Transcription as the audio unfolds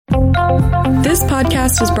This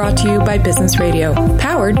podcast is brought to you by Business Radio,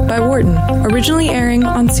 powered by Wharton, originally airing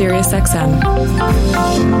on SiriusXM.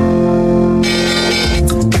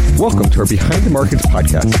 Welcome to our Behind the Markets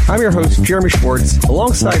podcast. I'm your host, Jeremy Schwartz.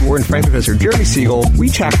 Alongside Wharton Finance Professor Jeremy Siegel, we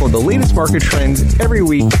tackle the latest market trends every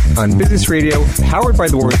week on Business Radio, powered by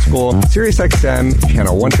the Wharton School, SiriusXM,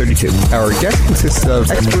 channel 132. Our guest consists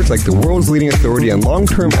of experts like the world's leading authority on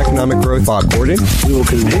long-term economic growth, Bob Gordon. We will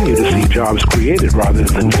continue to see jobs created rather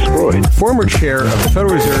than destroyed. Former chair of the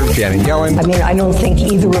Federal Reserve, Janet Yellen. I mean, I don't think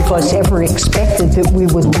either of us ever expected that we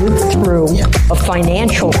would live through a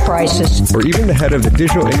financial crisis. Or even the head of the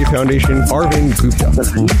Digital India Foundation, Arvind Gupta. The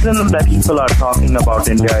reason that people are talking about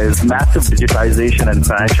India is massive digitization and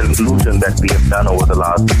financial inclusion that we have done over the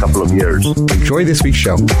last couple of years. Enjoy this week's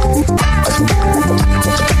show.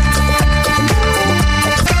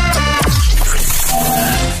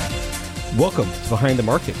 Welcome to Behind the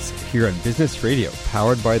Markets here on Business Radio,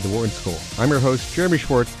 powered by the Wharton School. I'm your host, Jeremy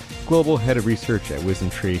Schwartz, Global Head of Research at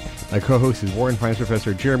WisdomTree. My co-host is Wharton Finance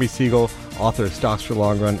Professor Jeremy Siegel, author of Stocks for the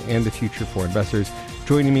Long Run and the Future for Investors.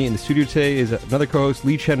 Joining me in the studio today is another co-host,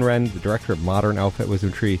 Lee Chen Ren, the Director of Modern Alpha at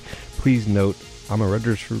WisdomTree. Please note, I'm a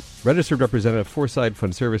registered representative of Foresight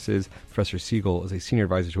Fund Services. Professor Siegel is a senior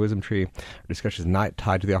advisor to WisdomTree. Our discussion is not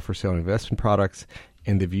tied to the offer, sale, of investment products,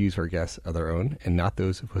 and the views of our guests are their own and not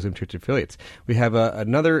those of WisdomTree's affiliates. We have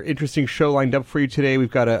another interesting show lined up for you today. We've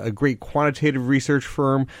got a great quantitative research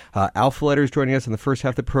firm, Alpha Letter, is joining us in the first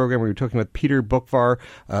half of the program. We're talking with Peter Bookckvar,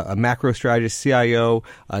 a macro strategist, CIO,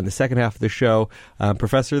 in the second half of the show.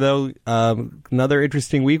 Professor, though, another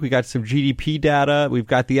interesting week. We got some GDP data. We've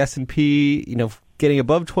got the S&P, getting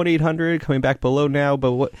above 2,800, coming back below now.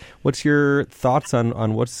 But what's your thoughts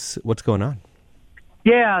on what's going on?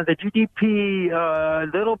 Yeah, the GDP, a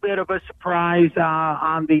little bit of a surprise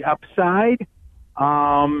on the upside.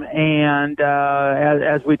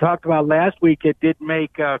 As we talked about last week, it did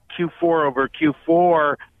make Q4 over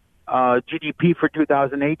Q4 GDP for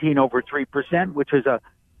 2018 over 3%, which is a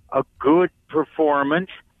good performance.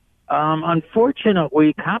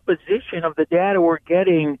 Unfortunately, composition of the data we're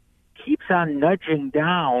getting keeps on nudging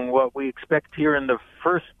down what we expect here in the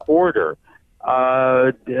first quarter.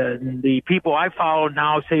 The people I follow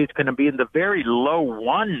now say it's going to be in the very low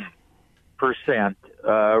 1%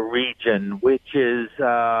 region, which is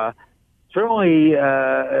certainly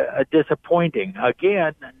disappointing.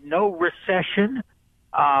 Again, no recession.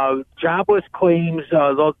 Jobless claims,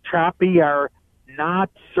 though choppy, are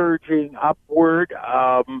not surging upward.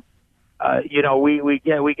 We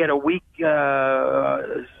get a weak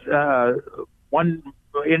one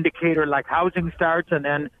indicator like housing starts, and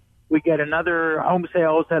then we get another home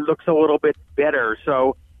sales that looks a little bit better.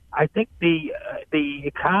 So I think the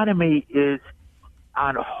economy is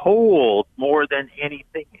on hold more than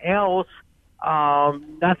anything else.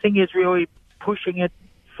 Nothing is really pushing it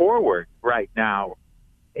forward right now.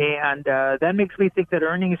 And that makes me think that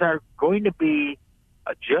earnings are going to be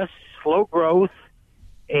just slow growth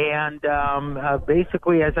and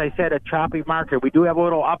basically, as I said, a choppy market. We do have a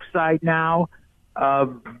little upside now.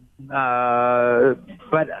 But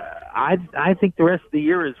I think the rest of the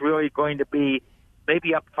year is really going to be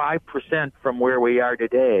maybe up 5% from where we are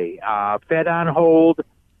today. Fed on hold,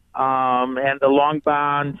 and the long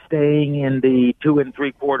bond staying in the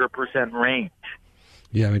 2.75% range.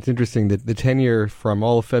 Yeah, it's interesting that the 10-year from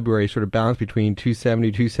all of February sort of bounced between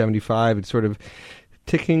 270, 275. It's sort of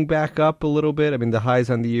ticking back up a little bit. I mean, the highs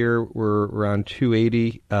on the year were around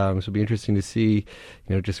 280. So it'll be interesting to see,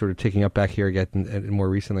 just sort of ticking up back here again and more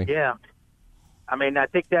recently. Yeah. I mean, I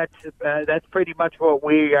think that's pretty much what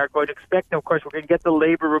we are going to expect. And of course, we're going to get the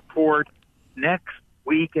labor report next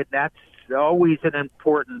week, and that's always an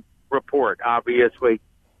important report, obviously.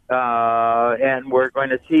 And we're going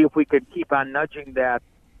to see if we can keep on nudging that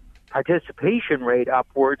participation rate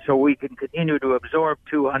upward so we can continue to absorb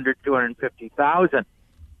 250,000.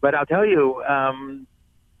 But I'll tell you,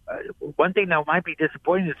 one thing that might be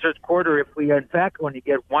disappointing in the first quarter, if we in fact when you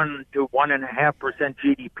get 1 to 1.5%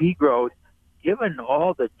 GDP growth, given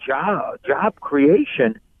all the job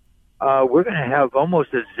creation, we're going to have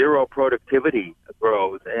almost a zero productivity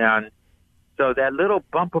growth. And so that little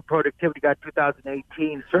bump of productivity got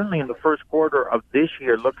 2018, certainly in the first quarter of this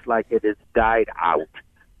year, looks like it has died out.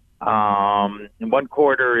 And one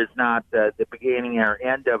quarter is not the beginning or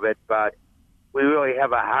end of it, but we really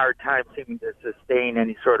have a hard time seeming to sustain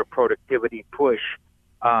any sort of productivity push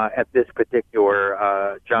at this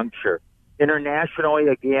particular juncture. Internationally,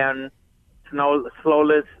 again, slow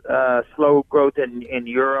growth in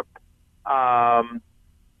Europe. Again,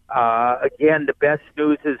 the best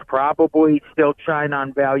news is probably still China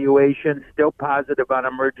on valuation, still positive on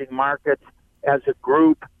emerging markets as a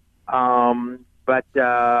group. But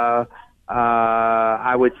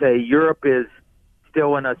I would say Europe is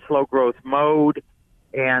still in a slow growth mode,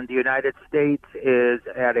 and the United States is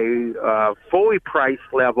at a fully priced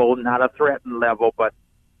level, not a threatened level, but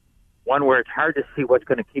one where it's hard to see what's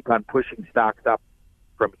going to keep on pushing stocks up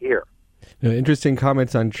from here. Interesting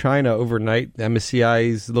comments on China overnight. MSCI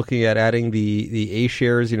is looking at adding the A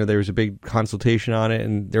shares. There was a big consultation on it,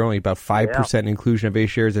 and they're only about 5% inclusion of A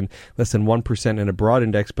shares and less than 1% in a broad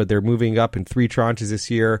index, but they're moving up in 3 tranches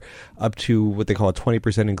this year up to what they call a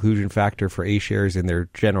 20% inclusion factor for A shares in their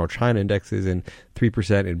general China indexes and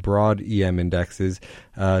 3% in broad EM indexes.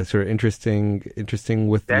 Sort of interesting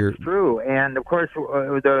with That's true. And of course,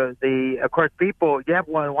 people,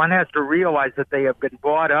 one has to realize that they have been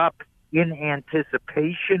bought up in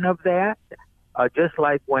anticipation of that, just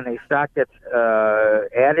like when a stock gets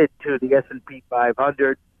added to the S&P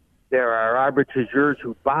 500, there are arbitrageurs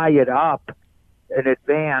who buy it up in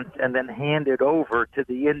advance and then hand it over to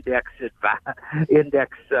the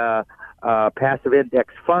passive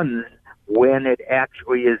index funds when it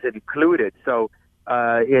actually is included. So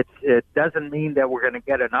it doesn't mean that we're going to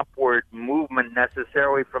get an upward movement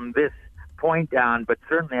necessarily from this point on, but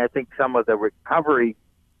certainly I think some of the recovery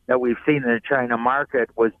that we've seen in the China market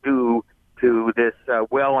was due to this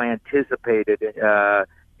well-anticipated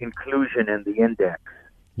inclusion in the index.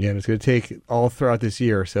 Yeah, and it's going to take all throughout this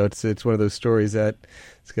year, so it's one of those stories that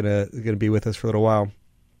it's going to be with us for a little while.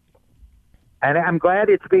 And I'm glad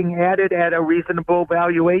it's being added at a reasonable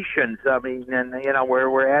valuations. I mean, and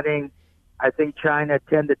we're adding, I think, China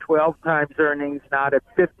 10 to 12 times earnings, not at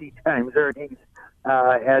 50 times earnings,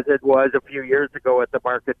 as it was a few years ago at the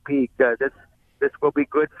market peak. This will be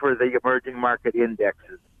good for the emerging market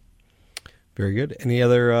indexes. Very good. Any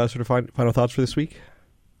other sort of final thoughts for this week?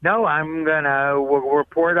 No, I'm going to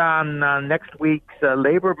report on next week's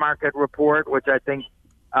labor market report, which I think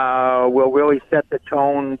will really set the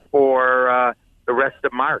tone for the rest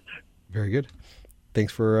of March. Very good.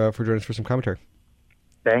 Thanks for joining us for some commentary.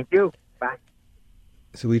 Thank you. Bye.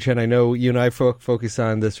 So, Li Chen, I know you and I focus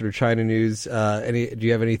on the sort of China news. Do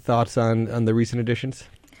you have any thoughts on the recent additions?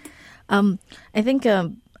 I think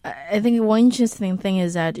one interesting thing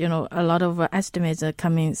is that, a lot of estimates are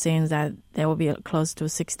coming saying that there will be close to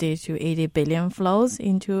 60 to 80 billion flows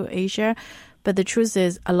into Asia. But the truth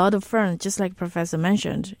is a lot of firms, just like Professor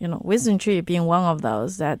mentioned, WisdomTree being one of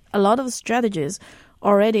those, that a lot of strategies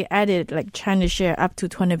already added like China share up to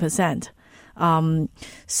 20%.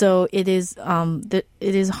 So it is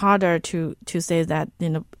harder to say that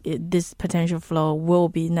this potential flow will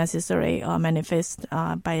be necessary or manifest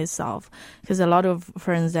by itself, because a lot of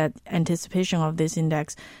firms that anticipation of this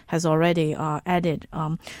index has already added.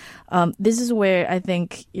 This is where I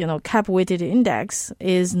think cap weighted index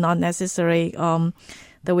is not necessarily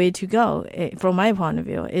the way to go. From my point of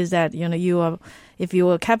view, is that if you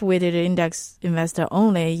are cap weighted index investor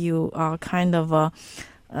only, you are kind of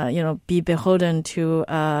be beholden to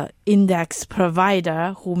index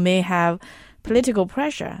provider who may have political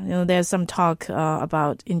pressure. There's some talk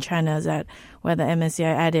about in China that whether MSCI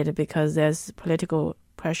added because there's political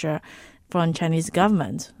pressure from Chinese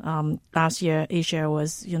government. Last year, A-share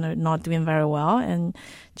was, not doing very well, and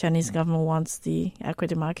Chinese government wants the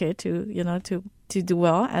equity market to do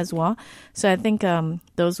well as well. So I think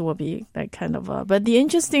those will be that kind of. But the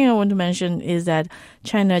interesting I want to mention is that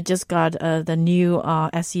China just got the new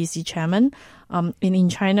SEC chairman. In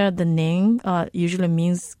China, the name usually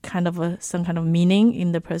means kind of some kind of meaning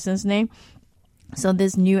in the person's name. So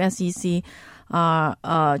this new SEC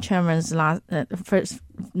chairman's first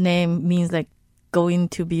name means like going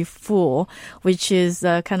to be full, which is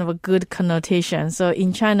kind of a good connotation. So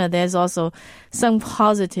in China, there's also some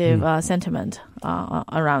positive sentiment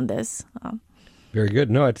around this. Very good.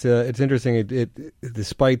 No, it's interesting. It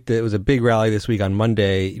despite it was a big rally this week on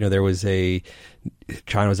Monday. There was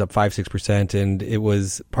China was up 5-6%, and it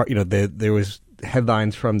was there was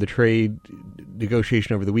headlines from the trade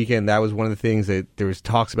negotiation over the weekend. That was one of the things that there was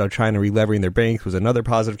talks about China relevering their banks was another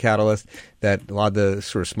positive catalyst. That a lot of the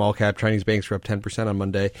sort of small cap Chinese banks were up 10% on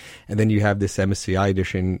Monday, and then you have this MSCI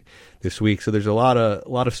edition this week. So there's a lot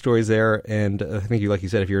of stories there, and I think like you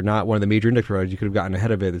said, if you're not one of the major index providers, you could have gotten ahead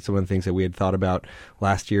of it. It's some of the things that we had thought about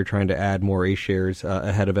last year, trying to add more A shares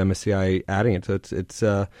ahead of MSCI adding it. So it's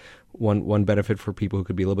one benefit for people who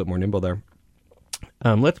could be a little bit more nimble there.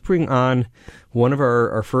 Let's bring on one of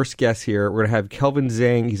our first guests here. We're going to have Kelvin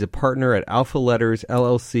Zhang. He's a partner at Alpha Letters,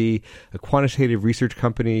 LLC, a quantitative research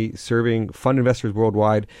company serving fund investors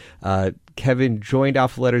worldwide. Kevin joined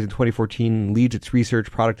Alpha Letters in 2014, leads its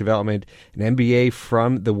research, product development, an MBA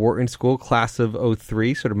from the Wharton School, class of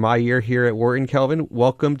 03, sort of my year here at Wharton. Kelvin,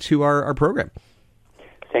 welcome to our program.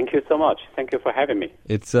 Thank you so much. Thank you for having me.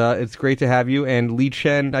 It's great to have you. And Li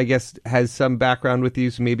Chen, I guess, has some background with you,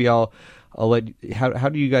 so maybe I'll let. How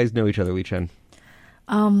do you guys know each other, Li Chen?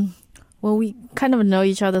 Well, we kind of know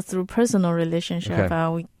each other through personal relationship.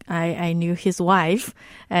 Okay. I knew his wife,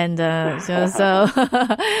 and so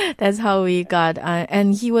that's how we got.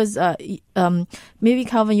 And he was maybe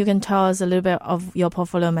Kelvin, you can tell us a little bit of your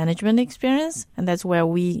portfolio management experience, and that's where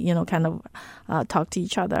we kind of talk to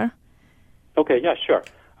each other. Okay, yeah, sure.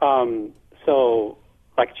 So,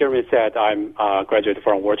 like Jeremy said, I'm graduated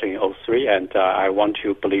from Wharton in 2003, and I want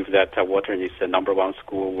to believe that Wharton is the number one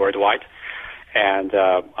school worldwide. And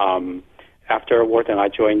after Wharton, I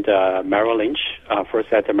joined Merrill Lynch,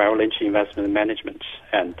 first at the Merrill Lynch Investment Management,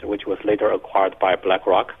 and which was later acquired by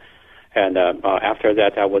BlackRock. And after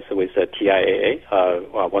that, I was with TIAA,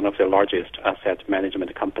 one of the largest asset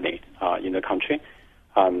management company in the country.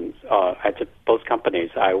 At both companies,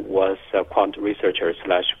 I was a quant researcher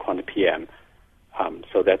 / quant PM.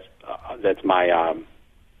 So that's my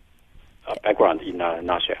background in a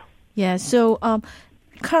nutshell. Yeah. So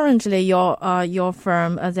currently, your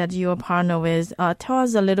firm that you partner with, tell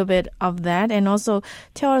us a little bit of that, and also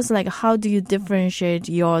tell us how do you differentiate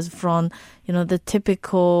yours from the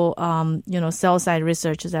typical sell side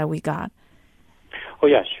research that we got. Oh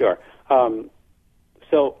yeah, sure.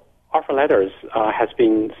 So Offer Letters has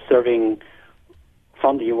been serving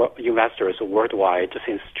fund investors worldwide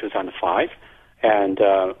since 2005, and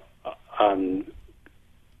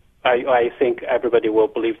I think everybody will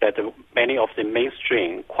believe that many of the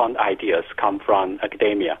mainstream quant ideas come from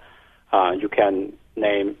academia. You can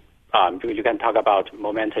talk about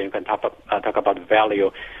momentum, you can talk about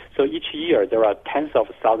value. So each year there are tens of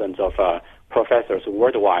thousands of professors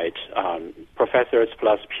worldwide, professors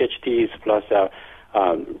plus PhDs plus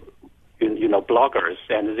bloggers,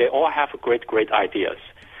 and they all have great ideas.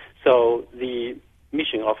 So the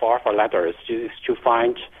mission of Offer Letters is to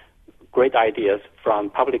find great ideas from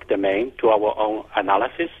public domain to our own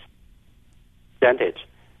analysis, send it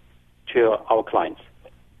to our clients.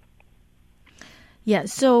 Yeah,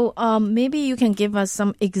 so maybe you can give us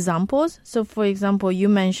some examples. So, for example, you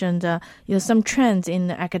mentioned some trends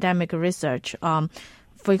in academic research.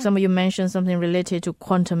 For example, you mentioned something related to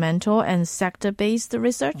quantamental and sector-based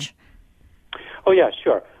research. Oh yeah,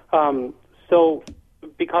 sure. So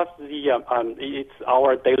because it's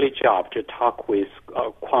our daily job to talk with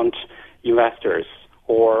quant investors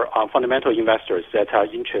or fundamental investors that are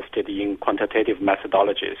interested in quantitative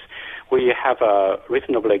methodologies, we have a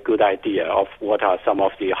reasonably good idea of what are some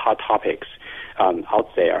of the hot topics out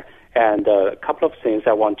there. And a couple of things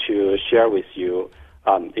I want to share with you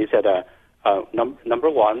is that number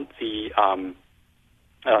one, the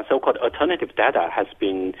so-called alternative data has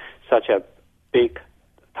been such a big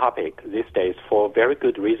topic these days for very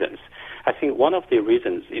good reasons. I think one of the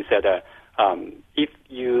reasons is that if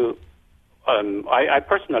you, I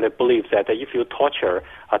personally believe that if you torture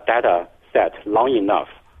a data set long enough,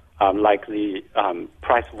 like the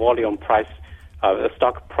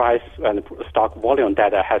stock price and stock volume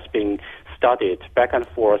data has been studied back and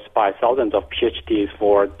forth by thousands of PhDs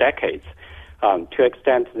for decades, to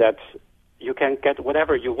extent that you can get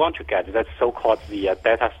whatever you want to get. That's so-called the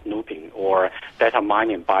data snooping or data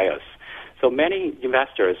mining bias. So many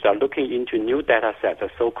investors are looking into new data sets,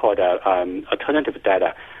 so-called alternative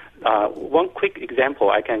data. One quick example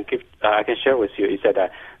I can share with you is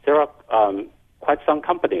that there are quite some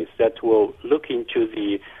companies that will look into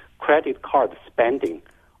the credit card spending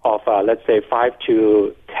of, let's say, 5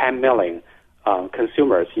 to 10 million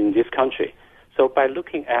consumers in this country. So by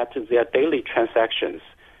looking at their daily transactions,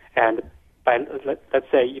 and by, let's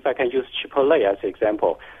say, if I can use AAA as an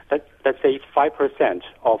example, let's say 5%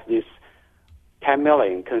 of these 10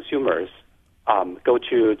 million consumers go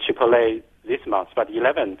to AAA this month, but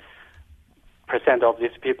 11% of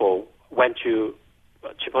these people went to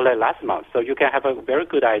AAA last month. So you can have a very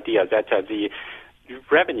good idea that the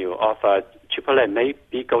revenue of AAA may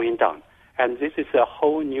be going down. And this is a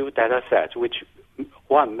whole new data set, which,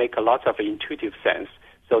 one, make a lot of intuitive sense.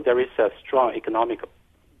 So there is a strong economic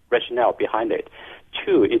rationale behind it.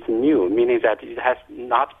 Two, it's new, meaning that it has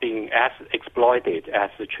not been as exploited as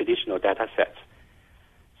the traditional data sets.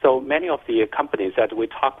 So many of the companies that we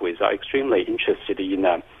talk with are extremely interested in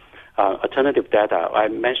alternative data. I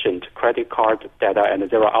mentioned credit card data, and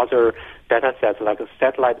there are other data sets like a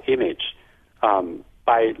satellite image.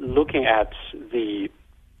 By looking at the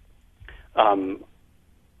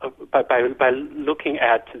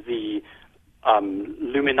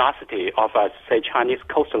luminosity of, say, Chinese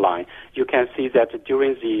coastline, you can see that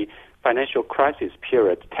during the financial crisis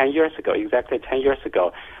period, 10 years ago, exactly 10 years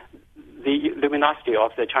ago, the luminosity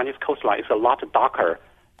of the Chinese coastline is a lot darker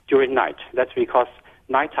during night. That's because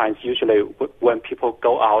nighttime is usually when people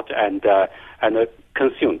go out and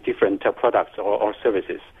consume different products or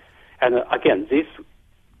services. And again, this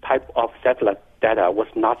type of satellite data was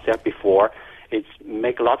not there before. It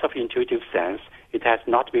makes lots of intuitive sense. It has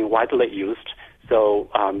not been widely used, so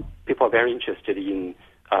people are very interested in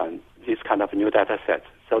this kind of new data set.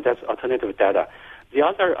 So that's alternative data. The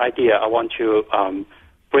other idea I want to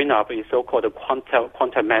bring up is so-called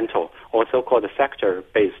quantamental or so-called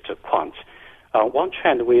sector-based quant. One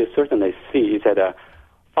trend we certainly see is that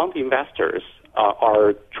fund investors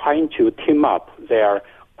are trying to team up their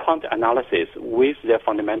quant analysis with their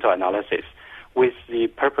fundamental analysis, with the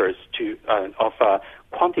purpose of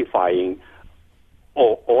quantifying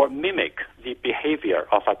or mimic the behavior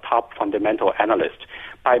of a top fundamental analyst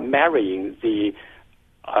by marrying the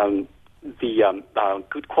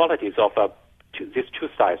good qualities of these two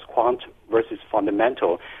sides, quant versus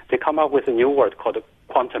fundamental. They come up with a new word called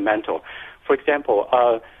quantamental. For example,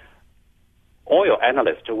 oil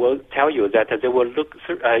analysts will tell you that they will look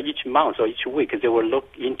each month or each week, they will look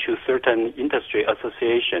into certain industry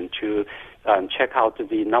association to check out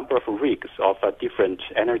the number of rigs of different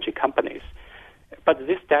energy companies. But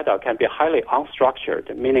this data can be highly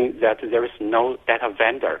unstructured, meaning that there is no data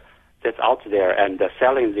vendor that's out there and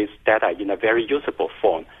selling this data in a very usable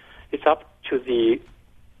form. It's up to the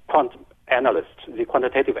quant analyst, the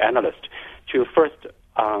quantitative analyst, to first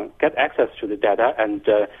get access to the data, and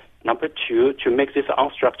number two, to make this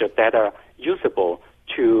unstructured data usable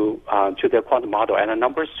to the quant model, and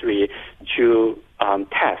number three, to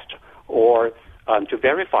test or to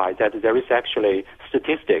verify that there is actually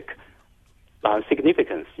statistic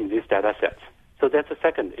significance in these data sets. So that's the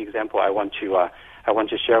second example I want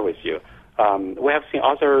to share with you. We have seen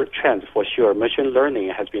other trends for sure. Machine learning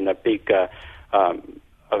has been a big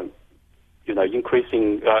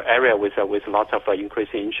increasing area with lots of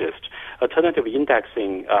increasing interest. Alternative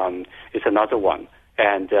indexing is another one,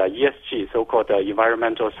 and ESG, so-called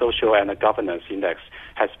environmental, social, and governance index,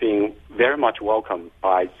 has been very much welcomed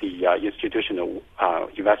by the institutional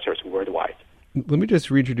investors worldwide. Let me just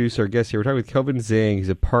reintroduce our guest here. We're talking with Kelvin Zhang. He's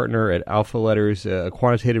a partner at Alpha Letters, a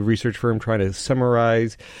quantitative research firm trying to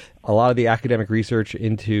summarize a lot of the academic research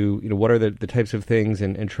into what are the types of things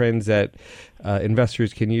and trends that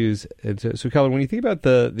investors can use. And so Kelvin, when you think about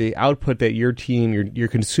the output that your team, you're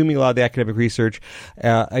consuming a lot of the academic research,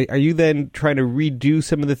 are you then trying to redo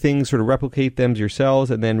some of the things, sort of replicate them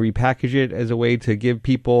yourselves, and then repackage it as a way to give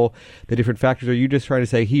people the different factors? Or are you just trying to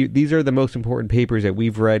say, these are the most important papers that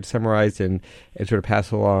we've read, summarized, and sort of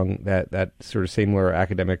pass along that sort of similar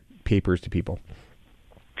academic papers to people?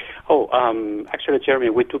 Actually, Jeremy,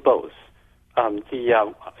 we do both.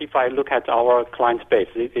 If I look at our client base,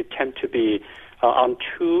 it tend to be on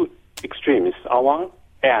two extremes. On one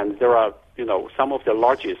end, there are some of the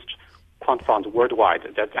largest quant funds worldwide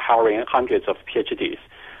that are hiring hundreds of PhDs.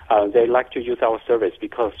 They like to use our service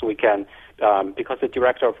because we can. Because the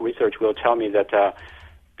director of research will tell me that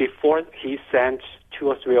before he sent 2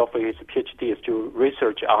 or 3 of his PhDs to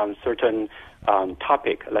research on certain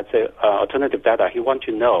topic, let's say alternative data, he wants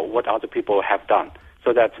to know what other people have done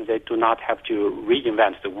so that they do not have to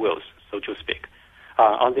reinvent the wheels, so to speak.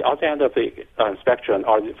 On the other end of the spectrum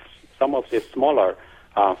are some of the smaller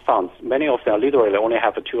funds. Many of them literally only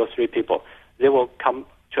have 2 or 3 people. They will come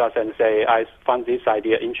to us and say, I found this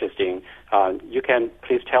idea interesting. You can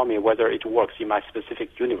please tell me whether it works in my specific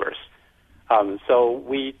universe. So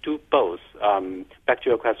we do both. Back to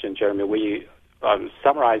your question, Jeremy, we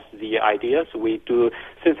summarize the ideas, we do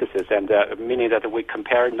synthesis, and meaning that we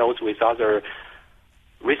compare notes with other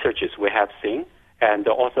researches we have seen, and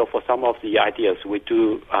also for some of the ideas we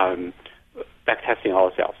do backtesting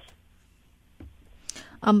ourselves.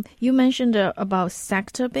 You mentioned about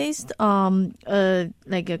sector-based,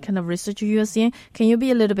 like a kind of research you are seeing. Can you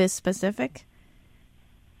be a little bit specific?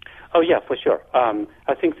 Oh yeah, for sure.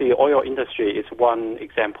 I think the oil industry is one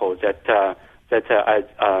example that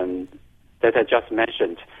I just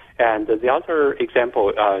mentioned, and the other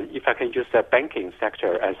example, if I can use the banking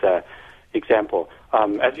sector as an example,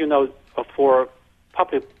 as you know, for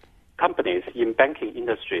public companies in banking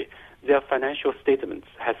industry, their financial statements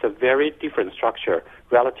has a very different structure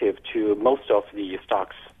relative to most of the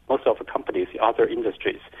stocks, most of the companies in other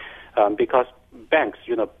industries, because banks,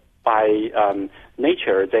 by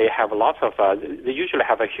nature, they have lots of, they usually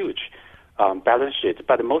have a huge balance sheet,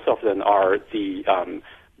 but most of them are the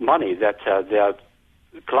money that their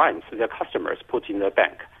clients, their customers put in the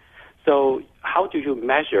bank. So how do you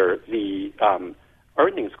measure the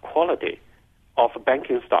earnings quality of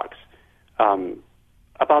banking stocks?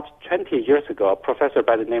 About 20 years ago, a professor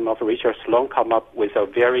by the name of Richard Sloan came up with a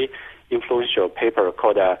very influential paper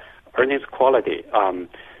called Earnings Quality. And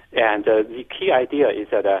the key idea is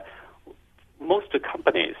that most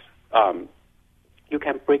companies, you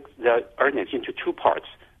can break the earnings into two parts.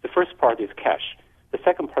 The first part is cash. The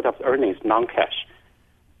second part of the earnings is non-cash.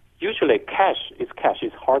 Usually cash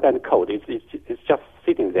is hard and cold. It's just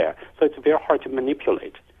sitting there. So it's very hard to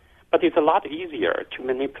manipulate. But it's a lot easier to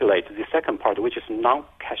manipulate the second part, which is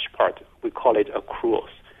non-cash part. We call it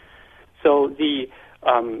accruals. So the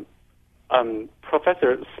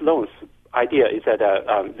Professor Sloan's idea is that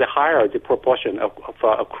the higher the proportion of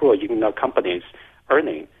accrual in a company's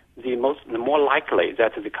earning, the more likely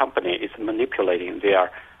that the company is manipulating their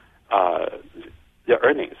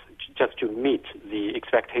earnings just to meet the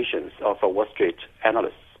expectations of Wall Street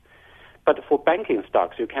analysts. But for banking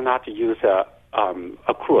stocks, you cannot use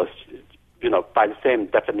accruals, by the same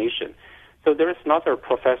definition. So there is another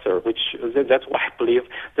professor, that's why I believe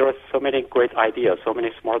there are so many great ideas, so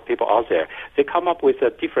many smart people out there. They come up with a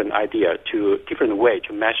different way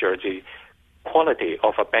to measure the quality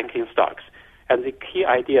of banking stocks. And the key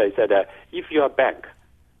idea is that if you're a bank,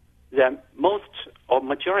 then most or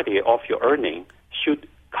majority of your earning should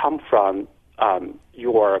come from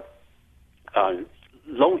your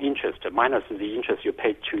loan interest minus the interest you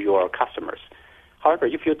pay to your customers. However,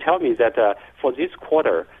 if you tell me that for this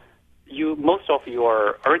quarter, most of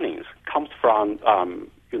your earnings comes from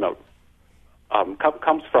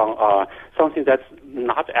something that's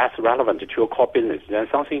not as relevant to your core business, then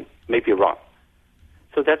something may be wrong.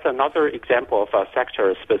 So that's another example of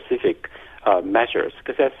sector-specific measures.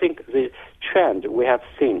 Because I think the trend we have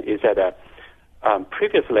seen is that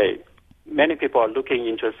previously many people are looking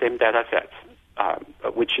into the same data sets,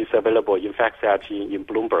 which is available, in fact, in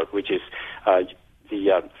Bloomberg, which is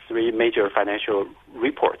the three major financial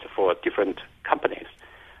reports for different companies.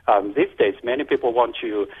 These days, many people want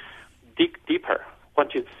to dig deeper.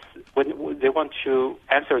 They want to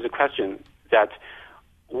answer the question that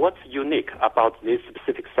what's unique about this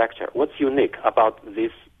specific sector? What's unique about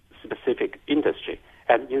this specific industry?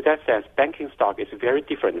 And in that sense, banking stock is very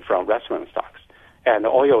different from restaurant stocks, and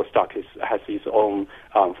oil stock has its own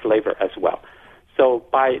flavor as well. So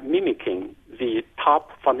by mimicking the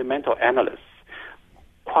top fundamental analysts,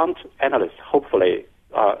 quant analysts hopefully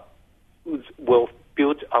will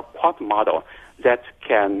build a quant model that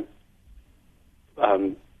can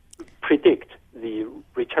predict the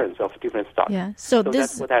returns of different stocks. Yeah. So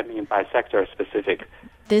that's what I mean by sector-specific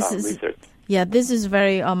research. Yeah, this is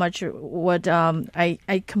very much what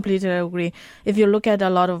I completely agree. If you look at a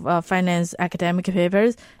lot of finance academic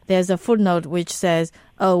papers, there's a footnote which says,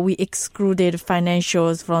 we excluded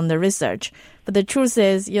financials from the research. But the truth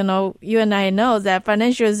is, you and I know that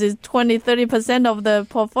financials is 20-30% of the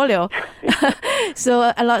portfolio.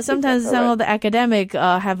 So sometimes some of the academic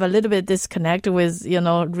have a little bit disconnect with,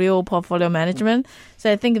 real portfolio management.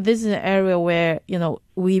 So I think this is an area where,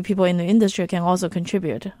 we people in the industry can also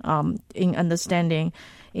contribute in understanding,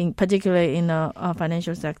 particularly in the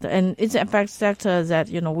financial sector. And it's a fact sector that,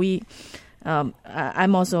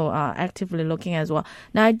 I'm also actively looking as well.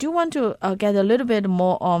 Now, I do want to get a little bit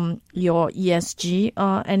more on your ESG.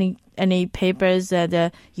 Any papers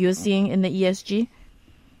that you're seeing in the ESG?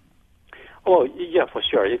 Oh, yeah, for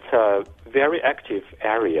sure. It's a very active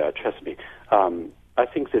area, trust me. I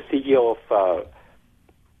think the CEO of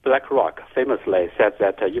BlackRock famously said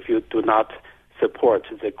that if you do not support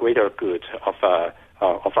the greater good of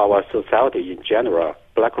our society in general,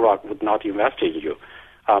 BlackRock would not invest in you.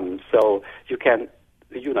 So you can,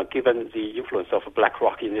 given the influence of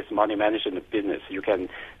BlackRock in this money management business, you can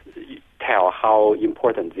tell how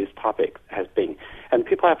important this topic has been. And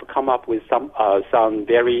people have come up with some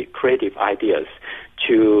very creative ideas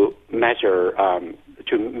to measure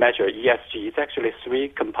ESG. It's actually three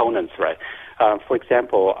components, right? For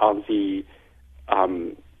example, on the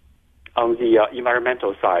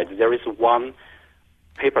environmental side, there is one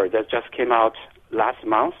paper that just came out last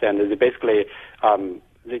month, and basically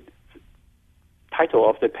the title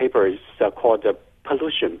of the paper is called the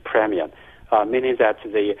pollution premium, meaning that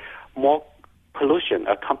the more pollution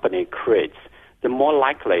a company creates, the more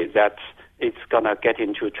likely that it's going to get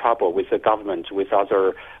into trouble with the government, with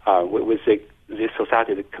other, with the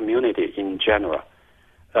society, the community in general.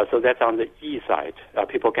 So that's on the E side.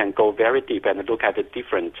 People can go very deep and look at the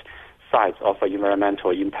different sides of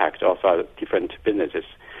environmental impact of different businesses.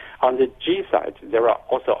 On the G side, there are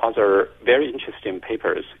also other very interesting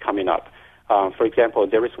papers coming up. For example,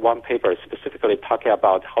 there is one paper specifically talking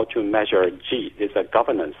about how to measure G, is a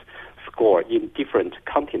governance score in different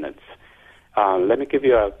continents. Let me give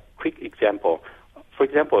you a quick example. For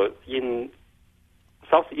example, in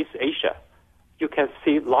Southeast Asia, you can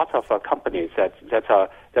see lots of companies that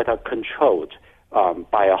are controlled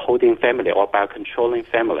by a holding family or by a controlling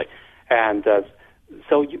family, and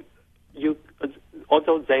so you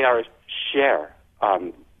although they are share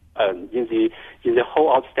in the whole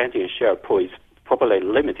outstanding share pool is probably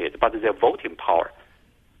limited, but their voting power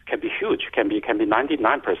can be huge, can be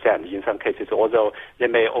 99% in some cases, although they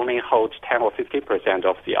may only hold 10 or 15%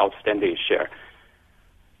 of the outstanding share.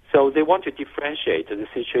 So they want to differentiate the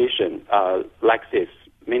situation like this,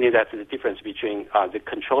 meaning that the difference between the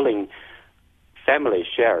controlling family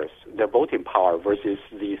shares, the voting power, versus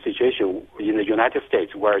the situation in the United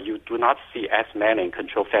States where you do not see as many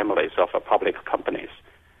controlled families of public companies.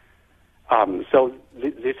 So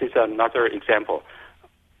this is another example.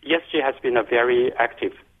 ESG has been a very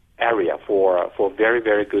active area for very,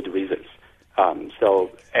 very good reasons.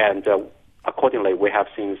 Accordingly, we have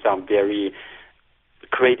seen some very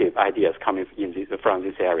creative ideas coming from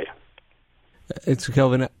this area. So,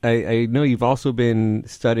 Kelvin, I know you've also been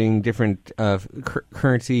studying different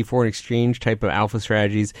currency, foreign exchange type of alpha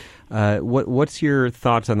strategies. What's your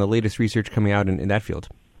thoughts on the latest research coming out in that field?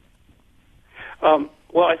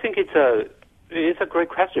 Well, I think it's a great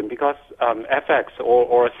question because FX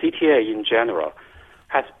or CTA in general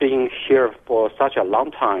has been here for such a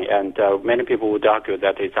long time, and many people would argue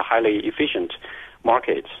that it's a highly efficient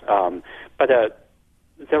market. But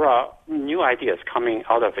there are new ideas coming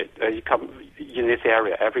out of it in this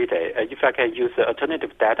area every day. If I can use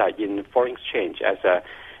alternative data in foreign exchange as an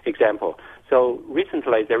example. So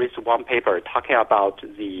recently there is one paper talking about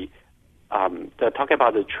the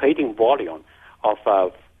trading volume of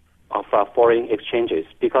foreign exchanges,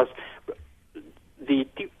 because the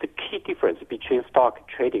key difference between stock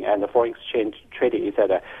trading and the foreign exchange trading is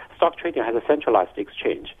that stock trading has a centralized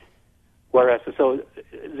exchange. Whereas, so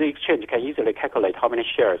the exchange can easily calculate how many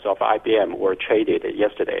shares of IBM were traded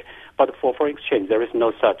yesterday. But for foreign exchange, there is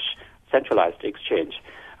no such centralized exchange.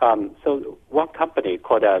 So one company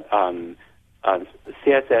called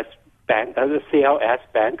CLS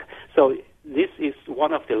Bank. So this is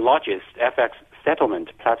one of the largest FX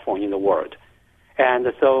settlement platform in the world.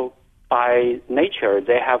 And so by nature,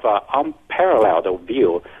 they have an unparalleled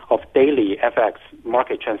view of daily FX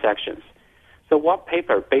market transactions. So one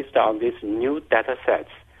paper based on these new data sets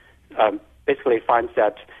basically finds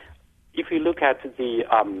that if you look at the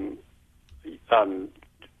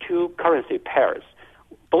two currency pairs,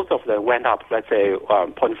 both of them went up, let's say,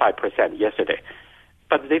 0.5% yesterday.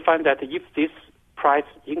 But they find that if this price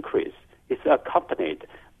increase is accompanied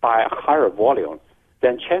by a higher volume,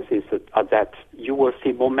 then chances are that you will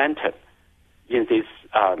see momentum in this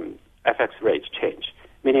FX rate change,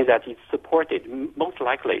 meaning that it's supported, most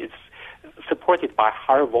likely it's supported by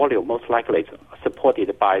higher volume, most likely it's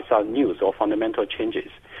supported by some news or fundamental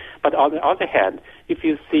changes. But on the other hand, if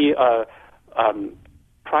you see a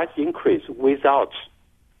price increase without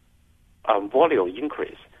volume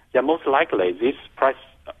increase, then most likely this price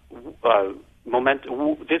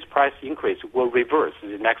this price increase will reverse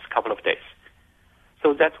in the next couple of days.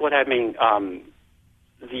 So that's what I mean.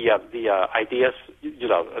 The ideas,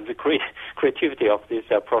 the creativity of these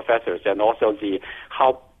professors, and also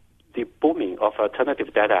how the booming of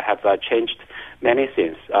alternative data have changed many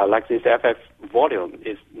things. Like this FX volume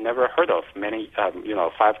is never heard of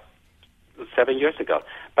 5-7 years ago.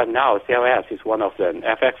 But now CLS is one of them.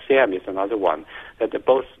 FXCM is another one. That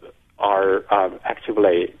both are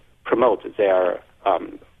actively promote their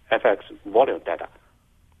FX volume data.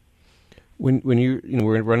 When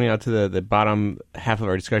we're running out to the bottom half of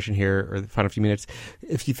our discussion here, or the final few minutes,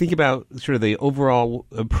 if you think about sort of the overall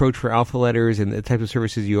approach for alpha letters and the types of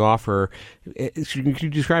services you offer, could you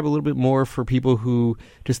describe a little bit more for people who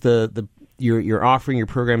just you're offering your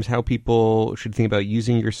programs, how people should think about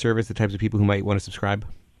using your service, the types of people who might want to subscribe?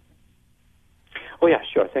 Oh yeah,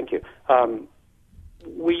 sure, thank you.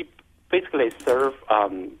 We basically serve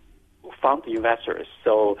fund investors,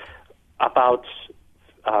 so about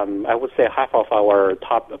I would say half of our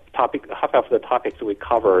half of the topics we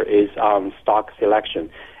cover is stock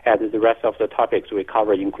selection, and the rest of the topics we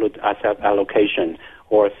cover include asset allocation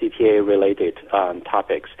or CTA-related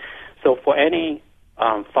topics. So for any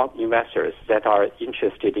fund investors that are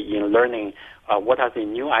interested in learning what are the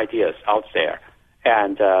new ideas out there,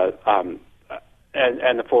 and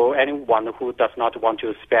for anyone who does not want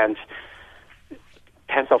to spend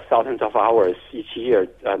tens of thousands of hours each year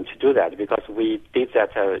to do that, because we did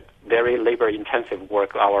that very labor-intensive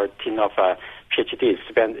work. Our team of PhDs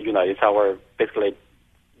spend, it's our basically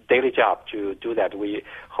daily job to do that. We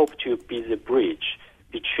hope to be the bridge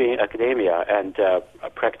between academia and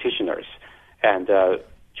practitioners, and to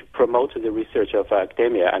promote the research of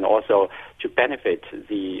academia, and also to benefit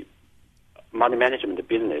the money management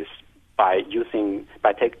business by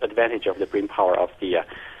take advantage of the brain power of the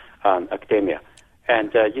academia.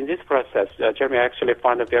 And in this process, Jeremy actually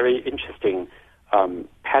found a very interesting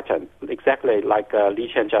pattern, exactly like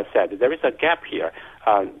Li Chen just said. There is a gap here.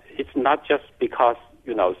 It's not just because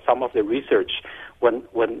some of the research when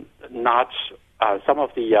not some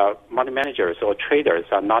of the money managers or traders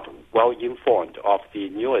are not well informed of the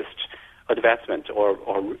newest advancement or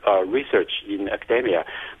research in academia,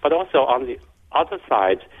 but also on the other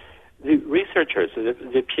side, the researchers,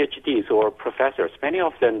 the PhDs or professors, many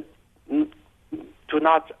of them do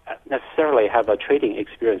not necessarily have a trading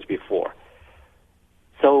experience before.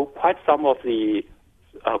 So quite some of the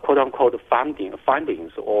quote-unquote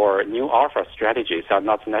findings or new alpha strategies are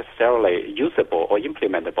not necessarily usable or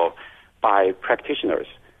implementable by practitioners.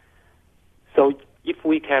 So if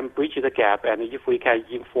we can bridge the gap and if we can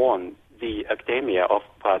inform the academia of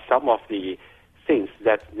some of the things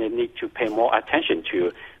that they need to pay more attention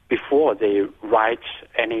to before they write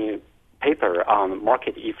any paper on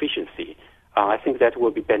market efficiency, I think that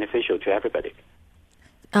will be beneficial to everybody.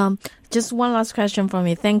 Just one last question for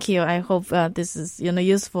me. Thank you. I hope this is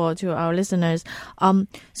useful to our listeners.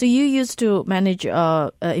 So you used to manage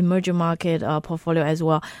emerging market portfolio as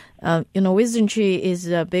well. WisdomTree is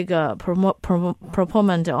a big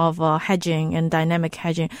proponent of hedging and dynamic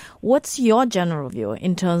hedging. What's your general view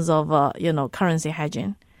in terms of currency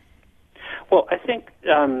hedging? Well, I think,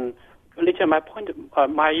 Licha,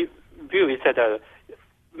 my view is that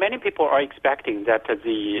many people are expecting that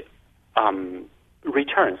the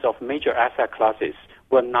returns of major asset classes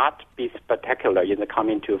will not be spectacular in the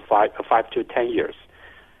coming 5 to 10 years.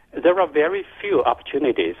 There are very few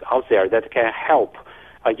opportunities out there that can help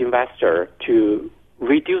an investor to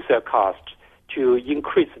reduce their cost, to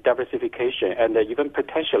increase diversification, and even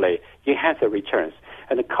potentially enhance the returns.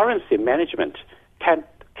 And the currency management can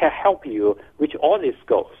help you reach all these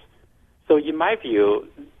goals. So in my view,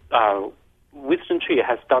 WisdomTree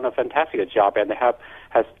has done a fantastic job and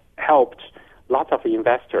has helped lots of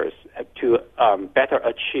investors to better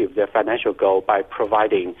achieve their financial goal by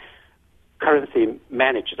providing currency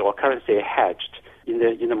managed or currency hedged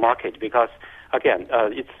in the market. Because again,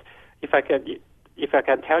 if I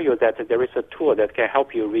can tell you that there is a tool that can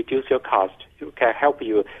help you reduce your cost, can help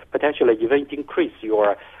you potentially even increase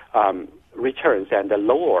your returns and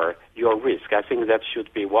lower your risk, I think that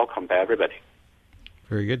should be welcomed by everybody.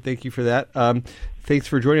 Very good. Thank you for that. Thanks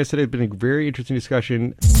for joining us today. It's been a very interesting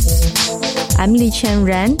discussion. I'm Li Chen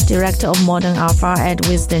Ren, Director of Modern Alpha at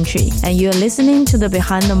WisdomTree, and you're listening to the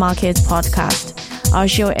Behind the Markets podcast. Our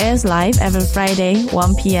show airs live every Friday,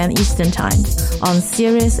 1 p.m. Eastern Time on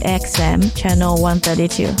Sirius XM, channel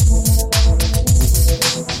 132.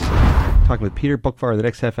 Talking with Peter Bookckvar the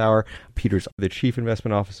next half hour. Peter's the Chief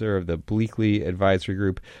Investment Officer of the Bookckvar Advisory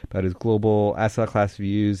Group, about his global asset class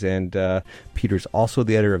views, and Peter's also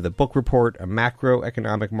the editor of the Book Report, a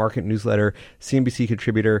macroeconomic market newsletter, CNBC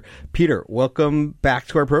contributor. Peter, welcome back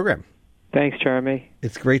to our program. Thanks, Jeremy.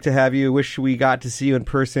 It's great to have you. Wish we got to see you in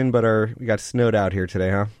person, but we got snowed out here today,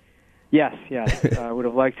 huh? Yes. I would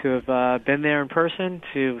have liked to have been there in person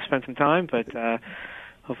to spend some time, but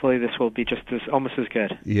hopefully this will be almost as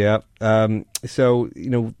good. Yeah. So,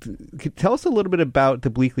 tell us a little bit about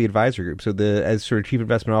the Bookckvar Advisory Group. So, as sort of Chief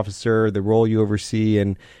Investment Officer, the role you oversee,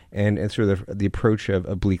 and sort of the approach of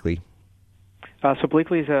Bookckvar. So,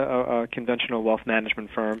 Bookckvar is a conventional wealth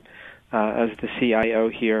management firm. As the CIO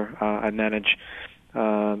here, I manage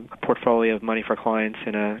a portfolio of money for clients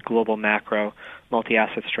in a global macro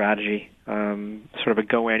multi-asset strategy, sort of a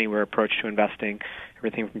go-anywhere approach to investing,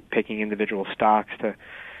 everything from picking individual stocks to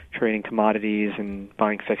trading commodities and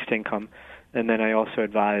buying fixed income. And then I also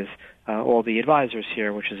advise all the advisors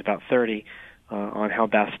here, which is about 30, on how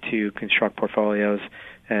best to construct portfolios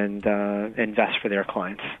and invest for their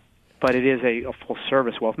clients. But it is a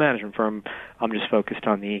full-service wealth management firm. I'm just focused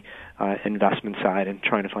on the investment side and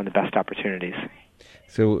trying to find the best opportunities.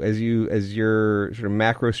 So as your sort of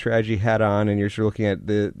macro strategy hat on, and you're sort of looking at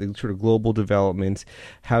the sort of global developments,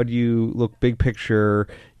 how do you look big picture,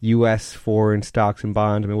 U.S. foreign stocks and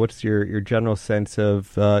bonds? I mean, what's your general sense of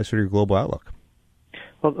sort of your global outlook?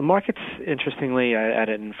 Well, the market's interestingly at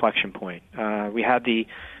an inflection point. We had the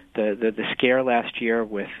scare last year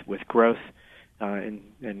with growth. And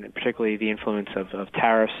particularly the influence of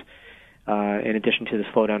tariffs, in addition to the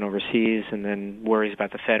slowdown overseas, and then worries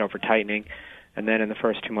about the Fed over tightening. And then in the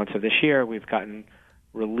first 2 months of this year, we've gotten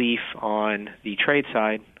relief on the trade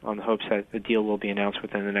side on the hopes that the deal will be announced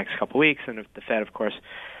within the next couple of weeks. And the Fed, of course,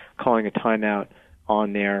 calling a timeout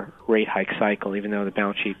on their rate hike cycle, even though the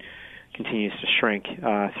balance sheet continues to shrink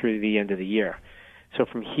through the end of the year. So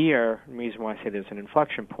from here, the reason why I say there's an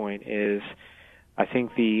inflection point is I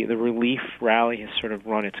think the relief rally has sort of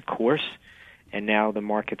run its course, and now the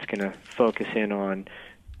market's going to focus in on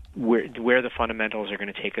where the fundamentals are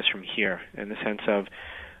going to take us from here, in the sense of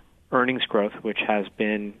earnings growth, which has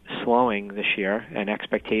been slowing this year, and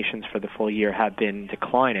expectations for the full year have been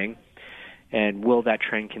declining. And will that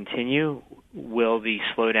trend continue? Will the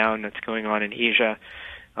slowdown that's going on in Asia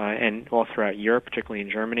and all throughout Europe, particularly in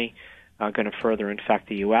Germany, going to further infect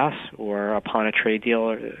the U.S., or upon a trade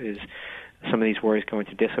deal, is some of these worries going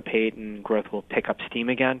to dissipate and growth will pick up steam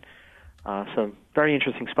again? So very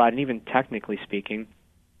interesting spot. And even technically speaking,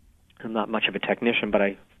 I'm not much of a technician, but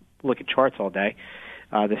I look at charts all day.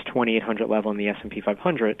 This 2,800 level in the S&P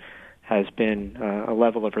 500 has been a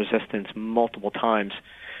level of resistance multiple times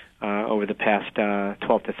over the past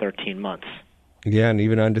 12 to 13 months. Yeah, and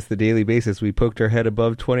even on just the daily basis, we poked our head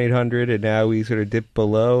above 2,800, and now we sort of dip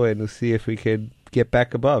below, and we'll see if we could get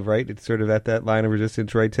back above, right? It's sort of at that line of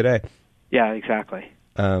resistance right today. Yeah, exactly.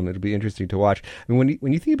 It'll be interesting to watch. I mean,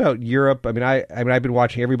 when you think about Europe, I mean, I've been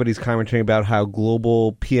watching everybody's commenting about how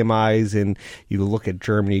global PMIs, and you look at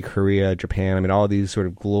Germany, Korea, Japan, I mean, all these sort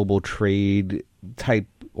of global trade type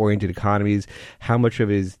oriented economies, how much of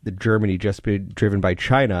it is the Germany just been driven by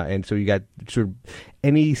China? And so you got sort of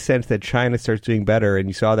any sense that China starts doing better, and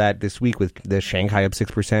you saw that this week with the Shanghai up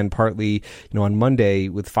 6%, partly, on Monday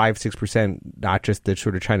with 5-6%, not just the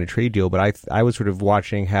sort of China trade deal, but I was sort of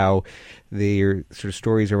watching how their sort of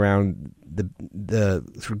stories around the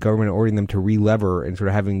sort of government ordering them to re-lever and sort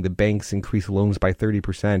of having the banks increase loans by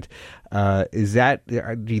 30%.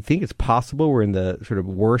 Do you think it's possible we're in the sort of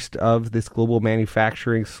worst of this global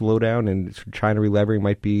manufacturing slowdown, and sort of China re-levering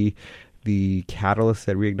might be the catalyst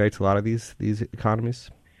that reignites a lot of these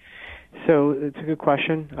economies? So it's a good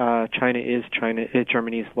question. China is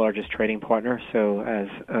Germany's largest trading partner. So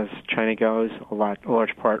as China goes, a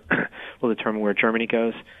large part will determine where Germany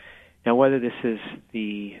goes. Now, whether this is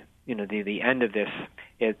the end of this,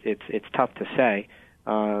 it's tough to say.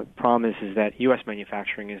 Problem is that U.S.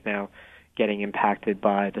 manufacturing is now getting impacted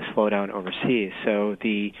by the slowdown overseas. So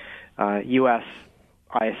the U.S.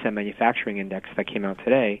 ISM manufacturing index that came out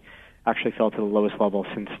today actually fell to the lowest level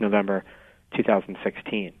since November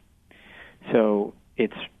 2016. So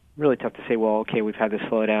it's really tough to say, well, okay, we've had this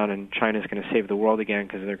slowdown and China's going to save the world again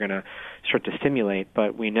because they're going to start to stimulate.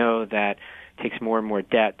 But we know that it takes more and more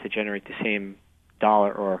debt to generate the same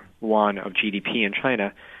dollar or yuan of GDP in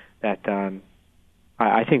China, that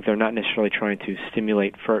I think they're not necessarily trying to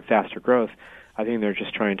stimulate for faster growth. I think they're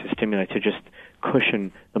just trying to stimulate to just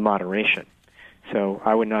cushion the moderation. So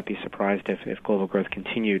I would not be surprised if global growth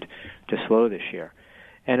continued to slow this year.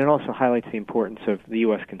 And it also highlights the importance of the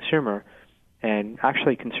U.S. consumer, and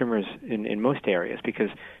actually consumers in most areas, because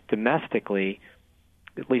domestically,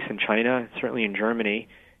 at least in China, certainly in Germany,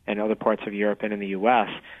 and other parts of Europe and in the U.S.,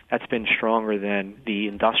 that's been stronger than the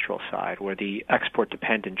industrial side or the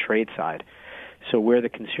export-dependent trade side. So where the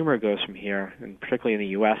consumer goes from here, and particularly in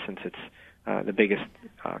the U.S., since it's the biggest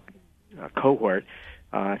cohort,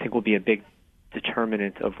 I think will be a big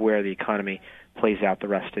determinant of where the economy plays out the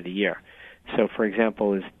rest of the year. So, for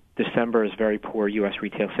example, is December's very poor U.S.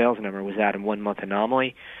 retail sales number, was that a one-month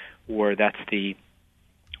anomaly, or that's a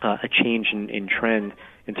change in trend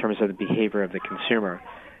in terms of the behavior of the consumer?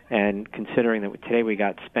 And considering that today we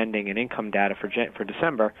got spending and income data for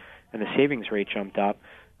December, and the savings rate jumped up,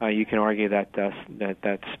 you can argue that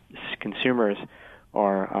consumers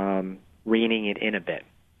are reining it in a bit.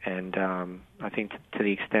 And I think to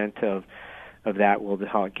the extent of that will,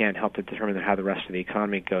 again, help to determine how the rest of the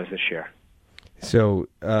economy goes this year. So,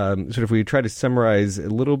 sort of, if we try to summarize a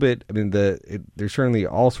little bit, I mean, there's certainly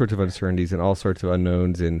all sorts of uncertainties and all sorts of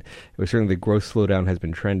unknowns, and certainly the growth slowdown has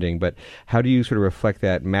been trending. But how do you sort of reflect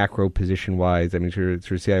that macro position-wise? I mean,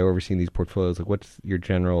 sort of CIO overseeing these portfolios, like, what's your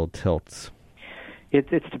general tilts? It's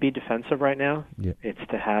to be defensive right now. Yeah. It's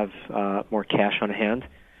to have more cash on hand,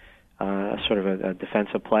 sort of a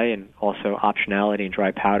defensive play, and also optionality and dry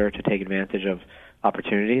powder to take advantage of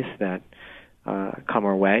opportunities that come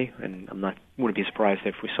our way. And wouldn't be surprised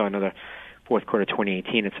if we saw another fourth quarter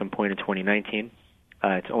 2018 at some point in 2019.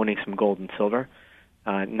 It's owning some gold and silver,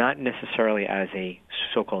 not necessarily as a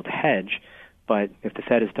so-called hedge, but if the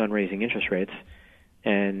Fed is done raising interest rates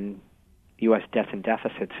and U.S. debts and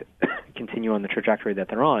deficits continue on the trajectory that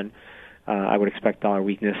they're on, I would expect dollar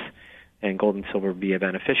weakness and gold and silver to be a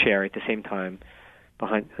beneficiary at the same time,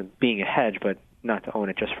 behind being a hedge, but not to own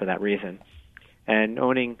it just for that reason. And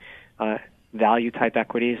owning value-type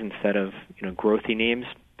equities instead of growthy names,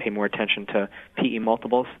 pay more attention to PE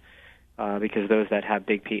multiples, because those that have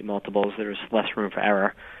big PE multiples, there's less room for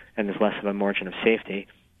error and there's less of a margin of safety.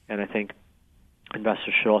 And I think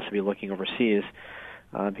investors should also be looking overseas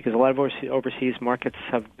because a lot of overseas markets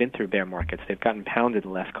have been through bear markets. They've gotten pounded the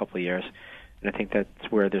last couple of years, and I think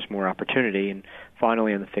that's where there's more opportunity. And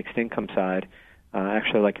finally, on the fixed income side,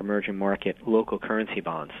 actually like emerging market local currency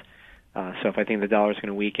bonds. So if I think the dollar is going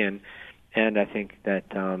to weaken, and I think that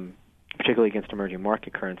particularly against emerging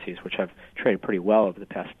market currencies, which have traded pretty well over the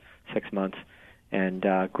past 6 months, and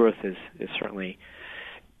growth is certainly,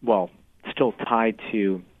 still tied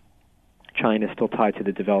to China, still tied to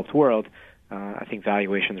the developed world. I think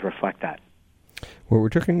valuations reflect that. Well, we're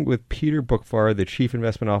talking with Peter Bookckvar, the Chief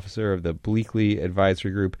Investment Officer of the Bleakley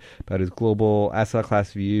Advisory Group, about his global asset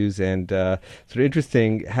class views, and sort of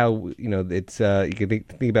interesting how, it's you can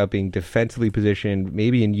think about being defensively positioned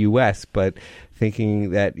maybe in U.S., but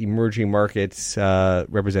thinking that emerging markets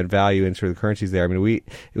represent value in sort of the currencies there. I mean,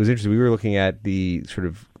 it was interesting. We were looking at the sort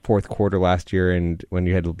of fourth quarter last year, and when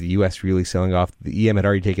you had the U.S. really selling off, the EM had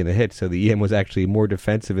already taken the hit, so the EM was actually more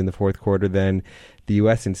defensive in the fourth quarter than the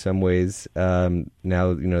U.S. in some ways.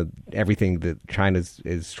 Now, everything that China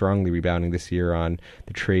is strongly rebounding this year on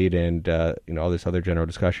the trade and all this other general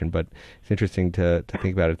discussion, but it's interesting to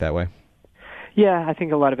think about it that way. Yeah, I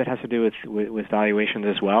think a lot of it has to do with valuations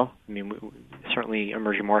as well. I mean, certainly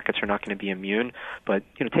emerging markets are not going to be immune, but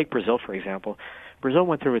take Brazil for example. Brazil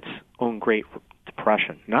went through its own Great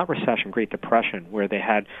Depression, not recession, Great Depression, where they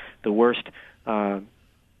had the worst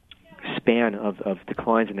span of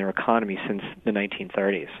declines in their economy since the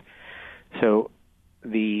 1930s. So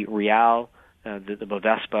the real, the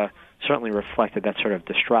Bovespa certainly reflected that sort of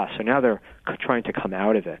distress. So now they're trying to come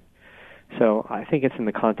out of it. So I think it's in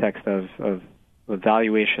the context of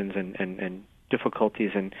valuations and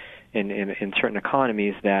difficulties in certain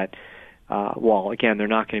economies that, again, they're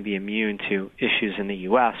not going to be immune to issues in the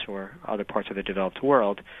U.S. or other parts of the developed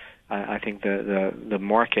world. I think the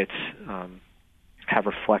markets have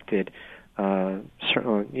reflected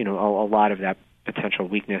certainly, a lot of that potential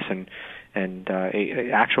weakness and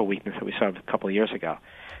actual weakness that we saw a couple of years ago.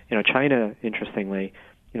 China, interestingly,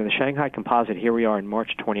 the Shanghai Composite, here we are in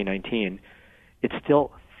March 2019, it's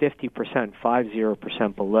still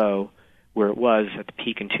 50% below where it was at the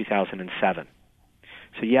peak in 2007.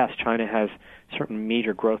 So yes, China has certain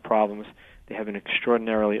major growth problems. They have an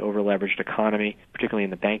extraordinarily over-leveraged economy, particularly in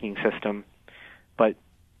the banking system. But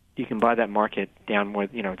you can buy that market down down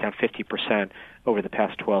 50% over the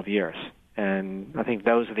past 12 years. And I think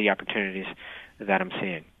those are the opportunities that I'm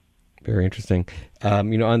seeing. Very interesting.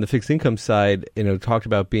 On the fixed income side, talked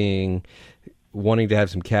about wanting to have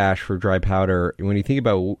some cash for dry powder. When you think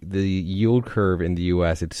about the yield curve in the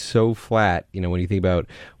U.S., it's so flat. When you think about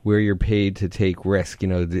where you're paid to take risk,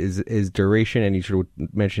 is duration, and you sort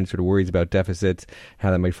of mentioned sort of worries about deficits,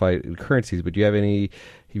 how that might fight currencies. But do you have any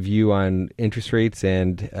view on interest rates,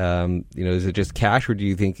 and is it just cash, or do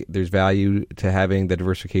you think there's value to having the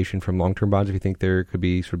diversification from long-term bonds if you think there could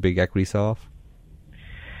be sort of big equity sell-off?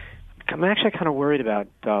 I'm actually kind of worried about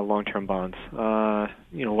long-term bonds.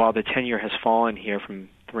 While the 10-year has fallen here from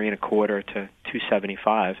 3.25 to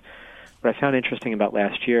 2.75, what I found interesting about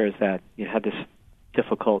last year is that you had this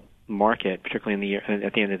difficult market, particularly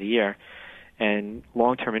at the end of the year, and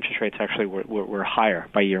long-term interest rates actually were higher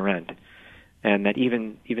by year-end, and that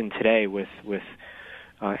even today with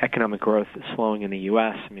economic growth slowing in the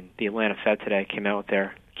U.S. I mean, the Atlanta Fed today came out with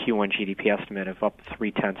their Q1 GDP estimate of up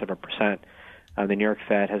 0.3%. The New York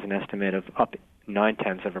Fed has an estimate of up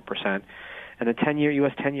 0.9%, and the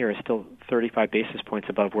U.S. 10-year is still 35 basis points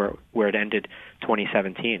above where it ended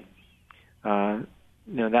 2017.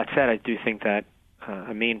 That said, I do think that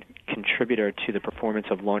a main contributor to the performance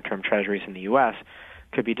of long-term treasuries in the U.S.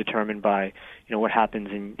 could be determined by what happens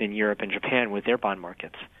in Europe and Japan with their bond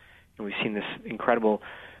markets. And we've seen this incredible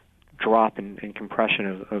drop in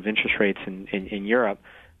compression of interest rates in Europe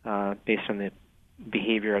based on the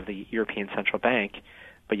behavior of the European Central Bank,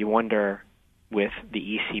 but you wonder, with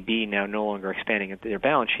the ECB now no longer expanding their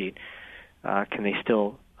balance sheet, can they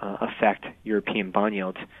still affect European bond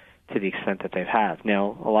yields to the extent that they have?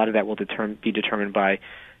 Now, a lot of that will be determined by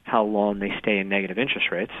how long they stay in negative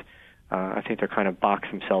interest rates. I think they're kind of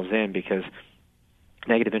boxed themselves in because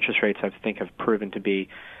negative interest rates, I think, have proven to be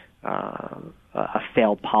a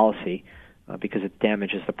failed policy because it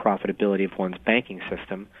damages the profitability of one's banking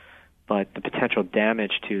system. But the potential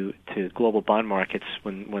damage to global bond markets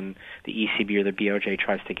when the ECB or the BOJ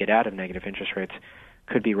tries to get out of negative interest rates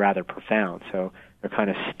could be rather profound. So they're kind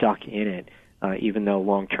of stuck in it, even though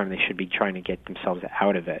long-term they should be trying to get themselves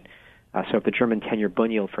out of it. So if the German 10-year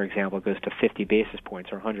bund yield, for example, goes to 50 basis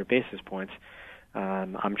points or 100 basis points,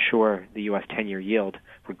 I'm sure the U.S. 10-year yield,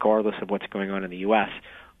 regardless of what's going on in the U.S.,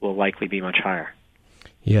 will likely be much higher.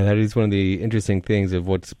 Yeah, that is one of the interesting things of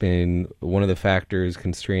what's been one of the factors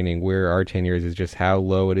constraining where our 10 years is just how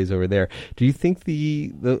low it is over there. Do you think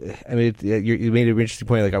you made an interesting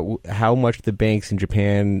point, like how much the banks in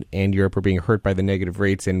Japan and Europe are being hurt by the negative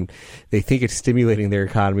rates, and they think it's stimulating their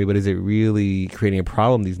economy, but is it really creating a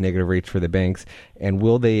problem, these negative rates for the banks? And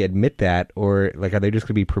will they admit that, or are they just going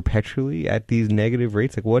to be perpetually at these negative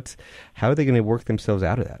rates? How are they going to work themselves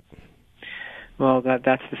out of that? Well,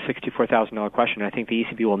 that's the $64,000 question. I think the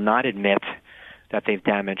ECB will not admit that they've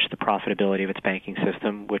damaged the profitability of its banking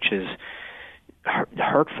system, which is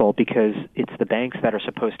hurtful because it's the banks that are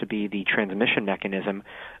supposed to be the transmission mechanism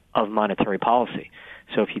of monetary policy.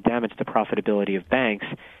 So if you damage the profitability of banks,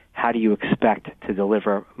 how do you expect to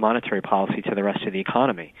deliver monetary policy to the rest of the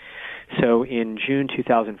economy? So in June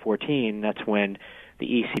 2014, that's when the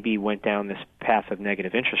ECB went down this path of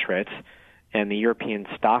negative interest rates, and the European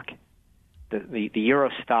stock the Euro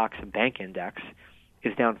Stoxx Bank Index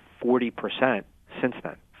is down 40% since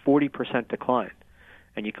then, 40% decline.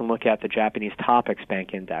 And you can look at the Japanese Topix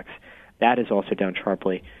Bank Index. That is also down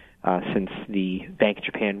sharply since the Bank of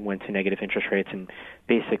Japan went to negative interest rates and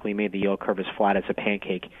basically made the yield curve as flat as a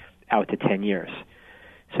pancake out to 10 years.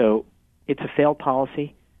 So it's a failed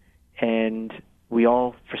policy, and we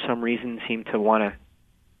all, for some reason, seem to want to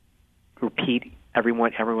repeat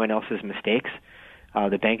everyone else's mistakes.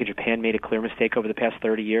 The Bank of Japan made a clear mistake over the past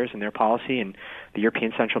 30 years in their policy, and the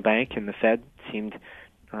European Central Bank and the Fed seemed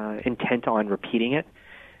intent on repeating it.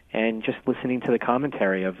 And just listening to the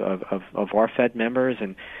commentary of our Fed members,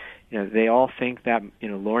 and they all think that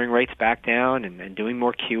lowering rates back down and doing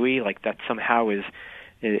more QE, like that somehow is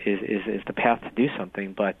the path to do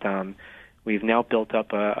something. But we've now built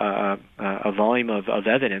up a volume of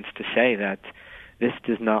evidence to say that this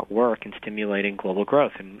does not work in stimulating global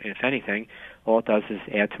growth. And if anything, all it does is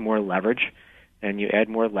add to more leverage, and you add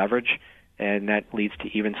more leverage, and that leads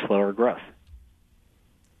to even slower growth.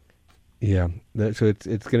 Yeah, so it's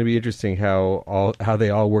going to be interesting how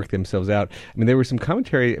they all work themselves out. I mean, there was some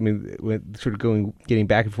commentary. I mean, sort of getting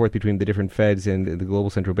back and forth between the different Feds and the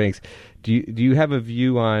global central banks. Do you have a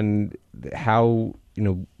view on how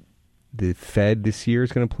the Fed this year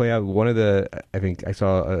is going to play out? I think I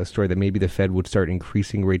saw a story that maybe the Fed would start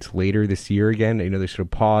increasing rates later this year again. They sort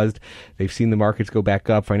of paused. They've seen the markets go back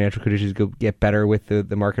up, financial conditions get better with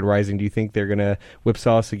the market rising. Do you think they're going to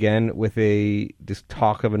whipsaw us again with this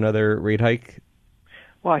talk of another rate hike?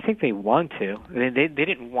 Well, I think they want to. They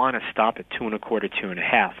didn't want to stop at 2.25,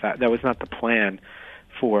 2.5. That was not the plan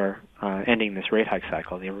for ending this rate hike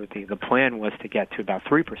cycle. The plan was to get to about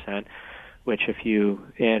 3%. Which if you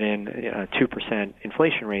add in a 2%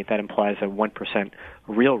 inflation rate, that implies a 1%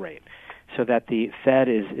 real rate. So that the Fed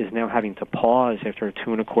is now having to pause after a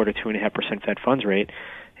 2.25, 2.5% Fed funds rate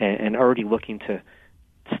and already looking to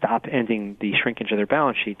stop ending the shrinkage of their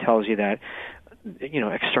balance sheet tells you that,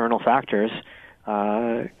 external factors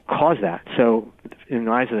cause that. So in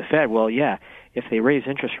the eyes of the Fed, well, yeah, if they raise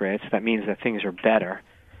interest rates, that means that things are better,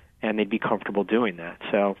 and they'd be comfortable doing that.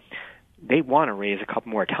 So they want to raise a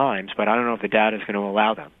couple more times, but I don't know if the data is going to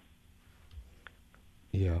allow them.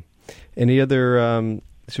 Yeah. Any other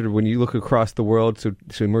sort of when you look across the world, so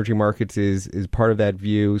emerging markets is part of that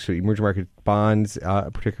view, so emerging market bonds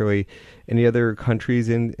particularly. Any other countries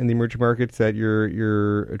in the emerging markets that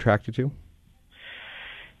you're attracted to?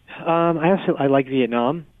 I like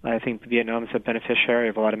Vietnam. I think Vietnam is a beneficiary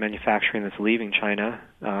of a lot of manufacturing that's leaving China,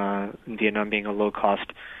 Vietnam being a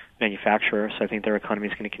low-cost manufacturer, so I think their economy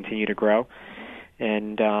is going to continue to grow.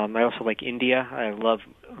 And I also like India. I love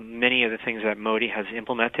many of the things that Modi has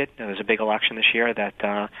implemented. There's a big election this year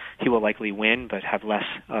that he will likely win, but have less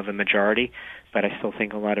of a majority. But I still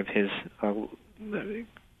think a lot of his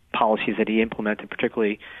policies that he implemented,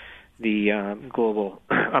 particularly the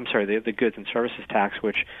the goods and services tax,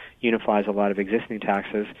 which unifies a lot of existing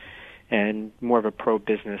taxes, and more of a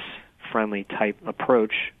pro-business friendly type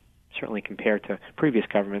approach, certainly compared to previous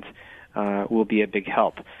governments, will be a big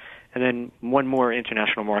help. And then one more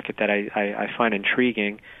international market that I find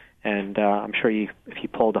intriguing, and I'm sure if you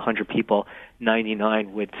polled 100 people,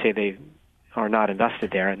 99 would say they are not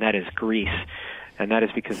invested there, and that is Greece. And that is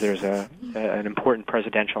because there's an important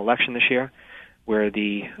presidential election this year where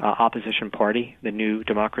the opposition party, the New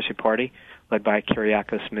Democracy Party, led by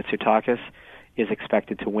Kyriakos Mitsotakis, is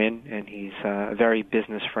expected to win, and he's a very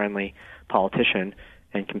business-friendly politician.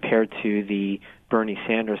 And compared to the Bernie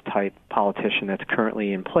Sanders-type politician that's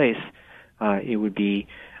currently in place, it would be,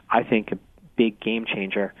 I think, a big game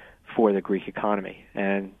changer for the Greek economy.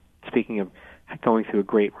 And speaking of going through a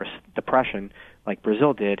Great Depression, like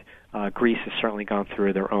Brazil did, Greece has certainly gone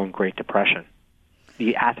through their own Great Depression.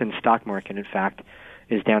 The Athens stock market, in fact,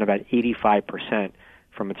 is down about 85%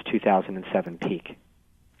 from its 2007 peak.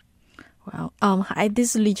 Wow. Hi,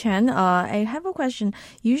 this is Li Chen. I have a question.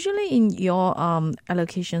 Usually in your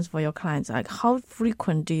allocations for your clients, like how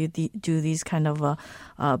frequent do you do these kind of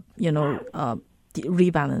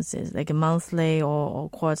rebalances, like a monthly or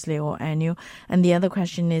quarterly or annual? And the other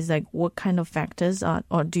question is like what kind of factors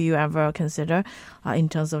or do you ever consider in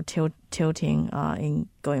terms of tilting in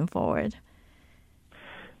going forward?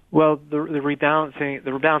 Well, the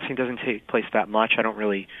rebalancing doesn't take place that much. I don't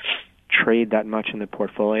really trade that much in the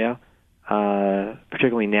portfolio.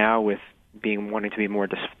 Particularly now with wanting to be more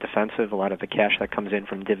defensive, a lot of the cash that comes in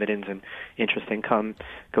from dividends and interest income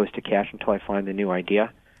goes to cash until I find a new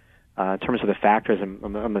idea. In terms of the factors,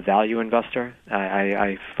 I'm a value investor.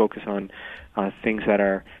 I focus on things that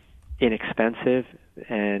are inexpensive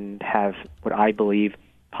and have what I believe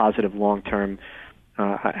positive long-term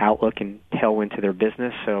outlook and tailwind to their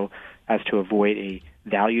business, so as to avoid a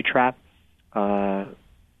value trap.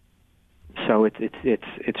 So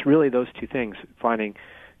it's really those two things, finding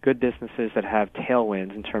good businesses that have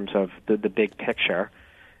tailwinds in terms of the big picture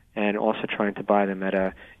and also trying to buy them at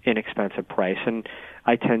a inexpensive price. And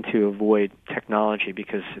I tend to avoid technology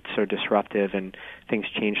because it's so disruptive and things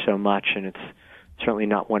change so much, and it's certainly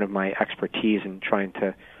not one of my expertise in trying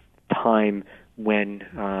to time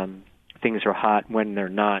when things are hot, when they're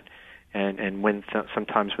not, and when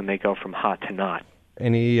sometimes when they go from hot to not.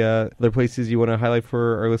 Any other places you want to highlight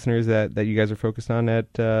for our listeners that you guys are focused on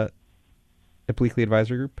at Bookckvar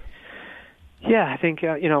Advisor Group? Yeah, I think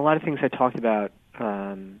a lot of things I talked about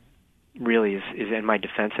really is in my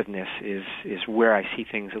defensiveness is where I see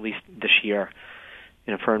things at least this year.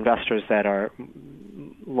 For investors that are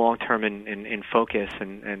long term in focus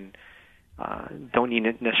and don't need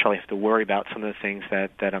necessarily have to worry about some of the things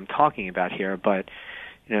that I'm talking about here, but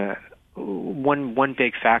one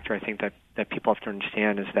big factor I think that people have to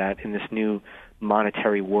understand is that in this new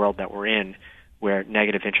monetary world that we're in, where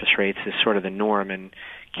negative interest rates is sort of the norm and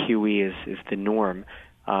QE is the norm,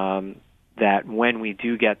 that when we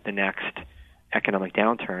do get the next economic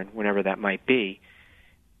downturn, whenever that might be,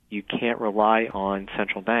 you can't rely on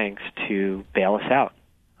central banks to bail us out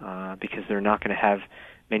because they're not going to have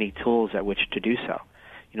many tools at which to do so.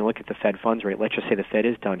 Look at the Fed funds rate. Let's just say the Fed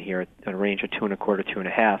is done here at a range of 2.25,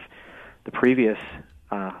 2.5. The previous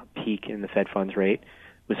peak in the Fed funds rate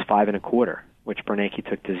was 5.25, which Bernanke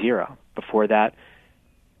took to 0. Before that,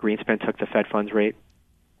 Greenspan took the Fed funds rate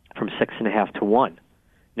from 6.5 to 1.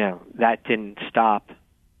 Now, that didn't stop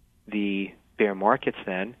the bear markets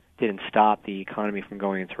then, didn't stop the economy from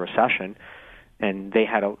going into recession, and they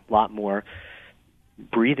had a lot more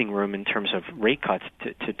breathing room in terms of rate cuts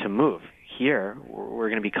to move. Here, we're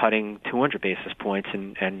going to be cutting 200 basis points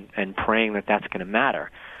and praying that that's going to matter.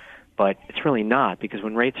 But it's really not, because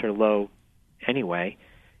when rates are low anyway,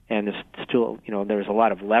 and there's still, there's a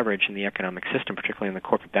lot of leverage in the economic system, particularly on the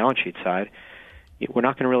corporate balance sheet side, we're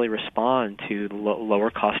not going to really respond to the lower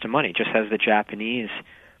cost of money, just as the Japanese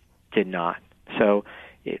did not. So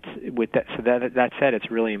that said, it's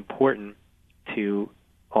really important to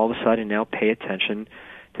all of a sudden now pay attention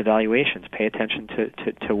to valuations, pay attention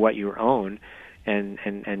to what you own, and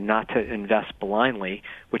not to invest blindly,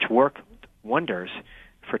 which worked wonders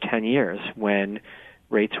for 10 years when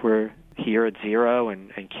rates were here at 0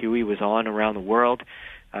 and QE was on around the world.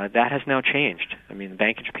 That has now changed. I mean, the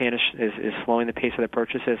Bank of Japan is slowing the pace of their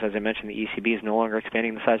purchases. As I mentioned, the ECB is no longer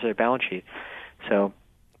expanding the size of their balance sheet. So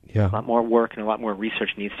a lot more work and a lot more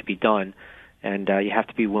research needs to be done, and you have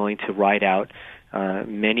to be willing to ride out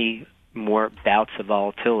many more bouts of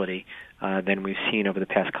volatility than we've seen over the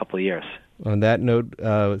past couple of years. On that note,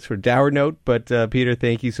 sort of dour note, but Peter,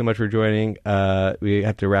 thank you so much for joining. We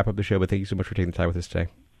have to wrap up the show, but thank you so much for taking the time with us today.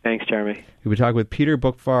 Thanks, Jeremy. We've been talking with Peter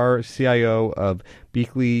Bookckvar, CIO of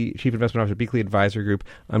Bookckvar, Chief Investment Officer of Bookckvar Advisor Group.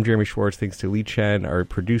 I'm Jeremy Schwartz. Thanks to Li Chen, our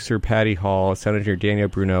producer, Patty Hall, sound engineer, Daniel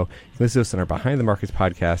Bruno. You can listen to us on our Behind the Markets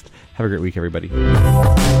podcast. Have a great week, everybody.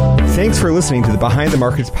 Thanks for listening to the Behind the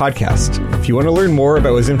Markets podcast. If you want to learn more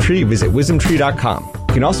about WisdomTree, visit wisdomtree.com.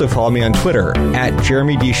 You can also follow me on Twitter at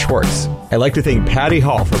Jeremy D. Schwartz. I'd like to thank Patty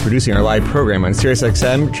Hall for producing our live program on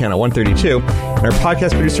SiriusXM Channel 132 and our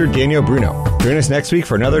podcast producer, Daniel Bruno. Join us next week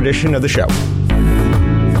for another edition of the show.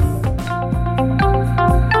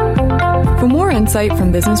 For more insight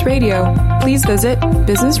from Business Radio, please visit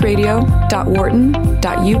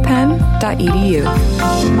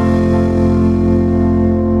businessradio.wharton.upenn.edu.